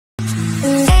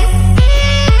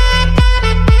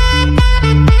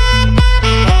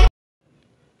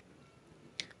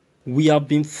We have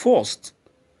been forced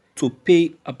to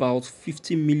pay about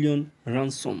 50 million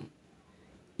ransom,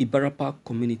 Ibarapa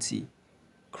community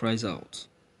cries out.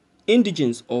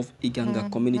 Indigents of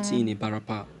Iganga community in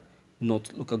Ibarapa,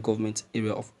 North local government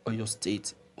area of Oyo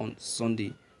State on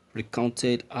Sunday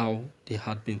recounted how they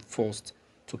had been forced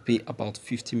to pay about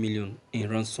 50 million in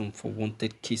ransom for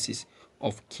wanted cases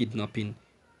of kidnapping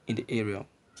in the area.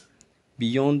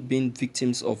 Beyond being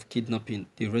victims of kidnapping,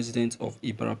 the residents of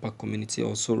Ibarapa community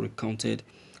also recounted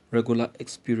regular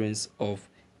experience of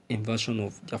invasion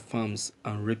of their farms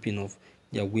and raping of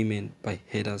their women by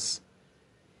herders.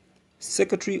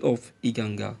 Secretary of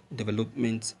Iganga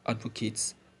Development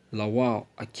Advocates Lawal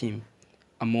Akim,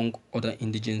 among other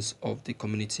indigents of the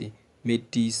community,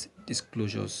 made these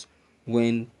disclosures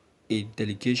when a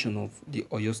delegation of the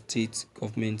Oyo State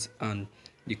government and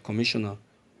the Commissioner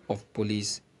of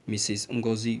Police, Mrs.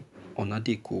 Ngozi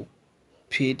Onadeko,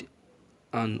 paid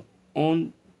an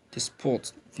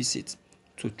on-the-spot visit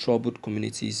to troubled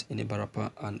communities in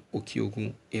Ibarapa and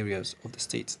Okiogun areas of the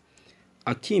state.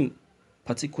 Akim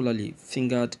particularly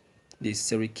fingered the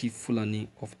Seriki Fulani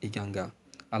of Iganga,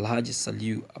 Alhaji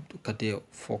Saliu Abdulkader,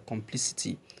 for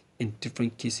complicity in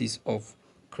different cases of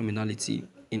criminality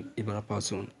in Ibarapa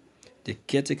zone. The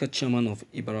caretaker chairman of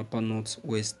Ibarapa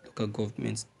North-West Local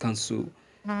Government Council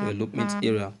Development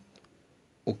Area,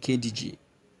 Okediji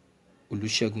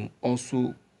Olusegun,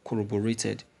 also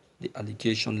corroborated the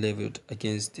allegation leveled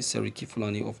against the Seriki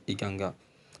Fulani of Iganga,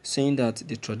 saying that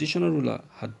the traditional ruler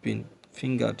had been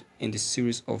fingered in the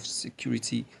series of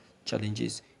security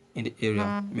challenges in the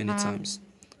area many times.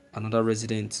 Another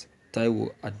resident,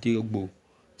 Taiwo Adeogbo,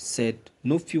 said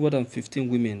no fewer than 15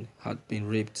 women had been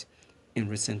raped in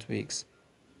recent weeks.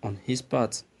 On his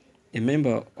part, a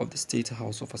member of the State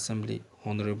House of Assembly,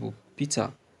 Honorable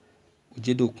Peter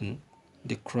Ujedokun,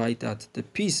 decried that the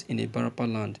peace in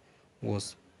Ibarapa land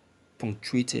was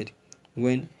punctuated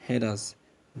when herders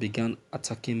began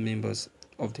attacking members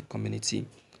of the community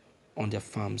on their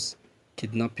farms,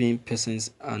 kidnapping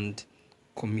persons and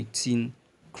committing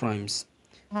crimes.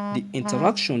 The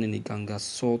interaction in Iganga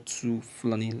saw two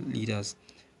Fulani leaders,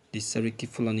 the Seriki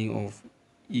Fulani of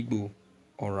Igbo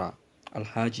Ora,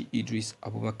 Alhaji Idris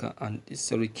Abubakar, and the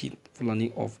Seriki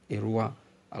Fulani of Erua,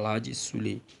 Alhaji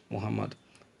Sule Muhammad,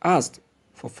 asked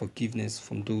for forgiveness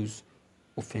from those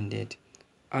offended,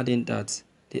 adding that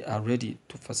they are ready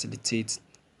to facilitate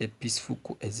a peaceful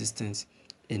coexistence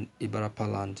in Ibarapa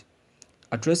land.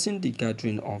 Addressing the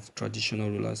gathering of traditional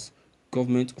rulers,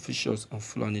 government officials and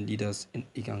Fulani leaders in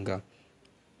Iganga,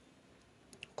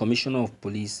 Commissioner of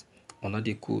Police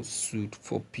Onadeko sued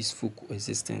for peaceful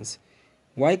coexistence,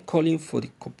 while calling for the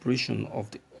cooperation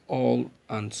of the all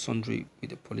and sundry with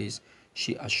the police.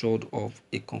 She assured of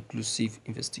a conclusive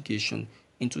investigation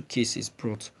into cases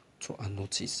brought to her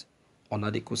notice.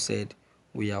 Onadeko said,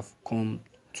 "We have come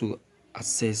to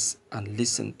assess and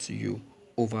listen to you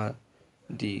over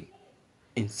the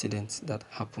incident that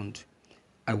happened.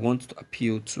 I want to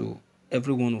appeal to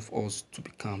every one of us to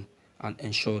be calm and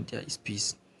ensure there is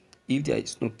peace. If there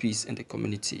is no peace in the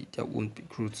community, there won't be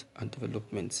growth and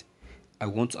development. I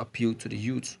want to appeal to the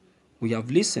youth. We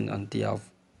have listened and they have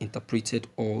interpreted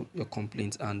all your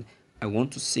complaints, and I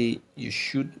want to say you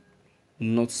should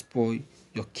not spoil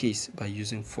your case by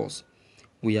using force.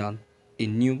 We are a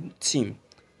new team.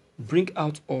 Bring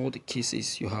out all the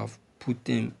cases you have, put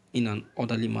them in an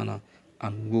orderly manner,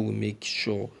 and we will make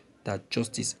sure that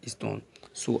justice is done.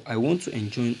 So I want to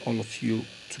enjoin all of you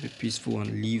to be peaceful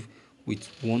and live with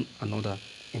one another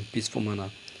in peaceful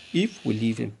manner. If we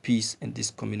live in peace in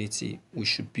this community, we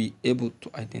should be able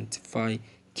to identify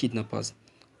kidnappers,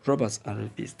 robbers, and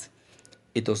rapists.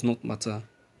 It does not matter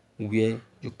where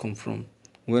you come from,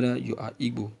 whether you are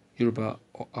Igbo, Yoruba,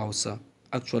 or Hausa.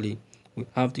 Actually, we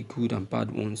have the good and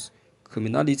bad ones.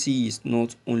 Criminality is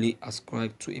not only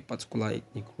ascribed to a particular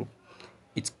ethnic group,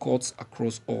 it cuts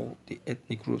across all the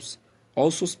ethnic groups."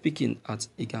 Also speaking at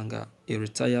Iganga, a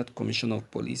retired commissioner of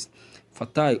police,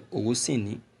 Fatai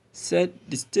Owoseni, said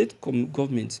the state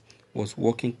government was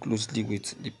working closely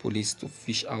with the police to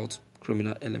fish out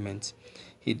criminal elements.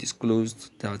 He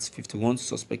disclosed that 51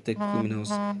 suspected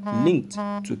criminals linked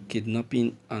to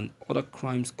kidnapping and other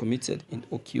crimes committed in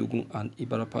Okiogun and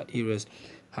Ibarapa areas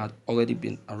had already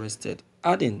been arrested,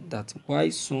 adding that while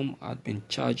some had been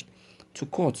charged to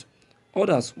court,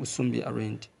 others will soon be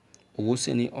arraigned.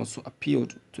 Owoseni also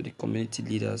appealed to the community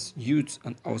leaders, youths,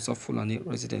 and Hausa Fulani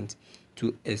residents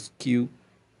to eschew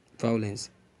violence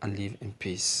and live in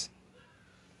peace.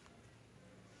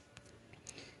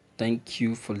 Thank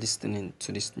you for listening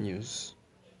to this news.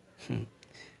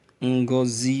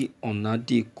 Ngozi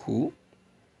Onadeko,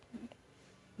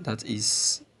 that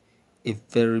is a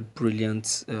very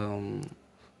brilliant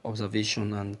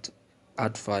observation and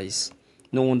advice.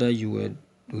 No wonder you were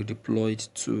deployed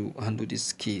to handle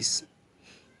this case.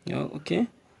 Yeah, okay.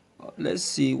 Let's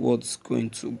see what's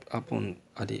going to happen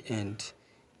at the end.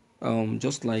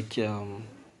 Just like it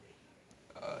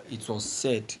was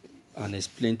said and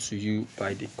explained to you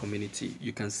by the community,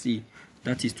 you can see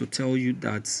that is to tell you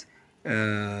that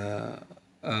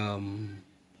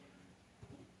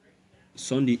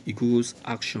Sunday Igbo's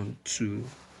action to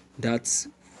that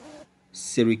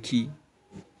Seriki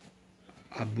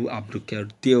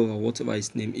Abdulkadir or whatever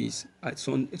his name is,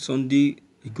 Sunday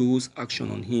Igbo's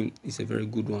action on him is a very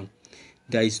good one.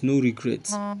 There is no regret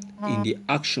in the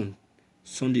action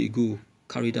Sunday Igbo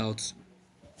carried out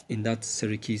in that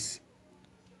Seriki's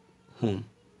home.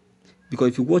 Because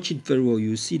if you watch it very well,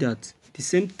 you see that the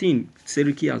same thing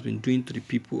Seriki has been doing to the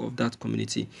people of that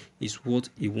community is what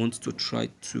he wants to try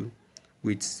to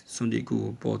with Sunday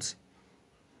Igbo. But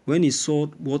when he saw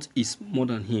what is more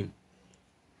than him,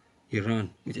 he ran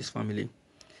with his family.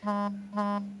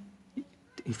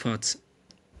 In fact,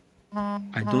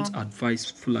 I don't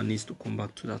advise Fulanis to come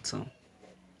back to that town.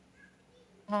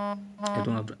 I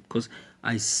don't have that because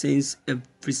I sense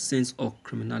every sense of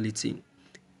criminality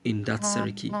in that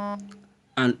Seriki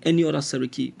and any other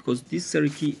Seriki, because this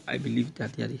Seriki, I believe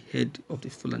that they are the head of the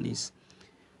Fulanis.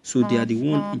 So they are the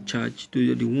one in charge. They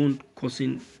are the one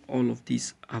causing all of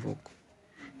this havoc.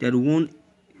 They are the one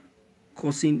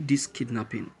causing this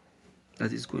kidnapping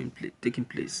that is taking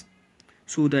place.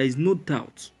 So there is no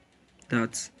doubt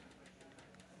that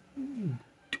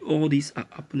all these are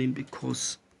happening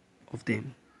because of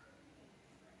them.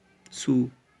 So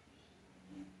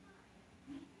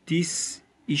this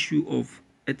issue of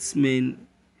herdsmen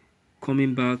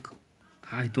coming back,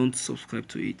 I don't subscribe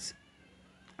to it,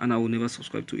 and I will never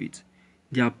subscribe to it.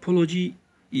 The apology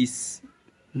is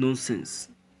nonsense.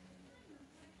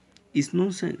 It's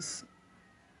nonsense.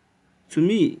 To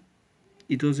me,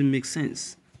 it doesn't make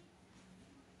sense.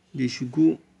 They should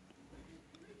go.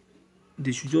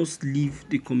 They should just leave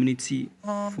the community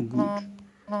for good,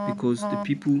 because the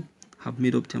people have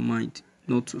made up their mind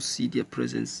not to see their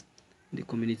presence in the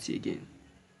community again.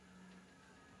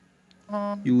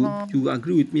 You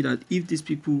agree with me that if these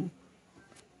people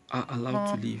are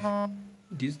allowed to leave,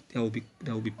 there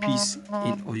will be peace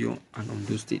in Oyo and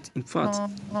Ondo State. In fact,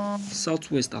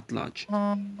 Southwest at large,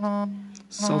 and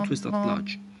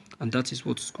that is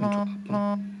what is going to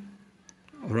happen.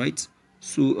 All right.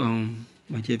 So,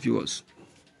 my dear viewers,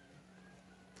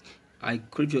 I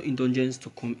crave your indulgence to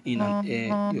come in and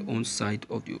air your own side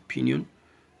of the opinion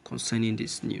concerning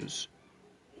this news.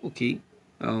 Okay.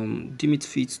 Deem it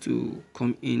fit to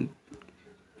come in.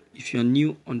 If you are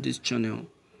new on this channel,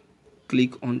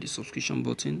 click on the subscription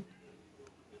button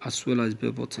as well as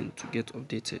bell button to get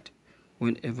updated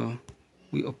whenever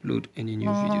we upload any new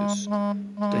videos.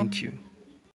 Thank you.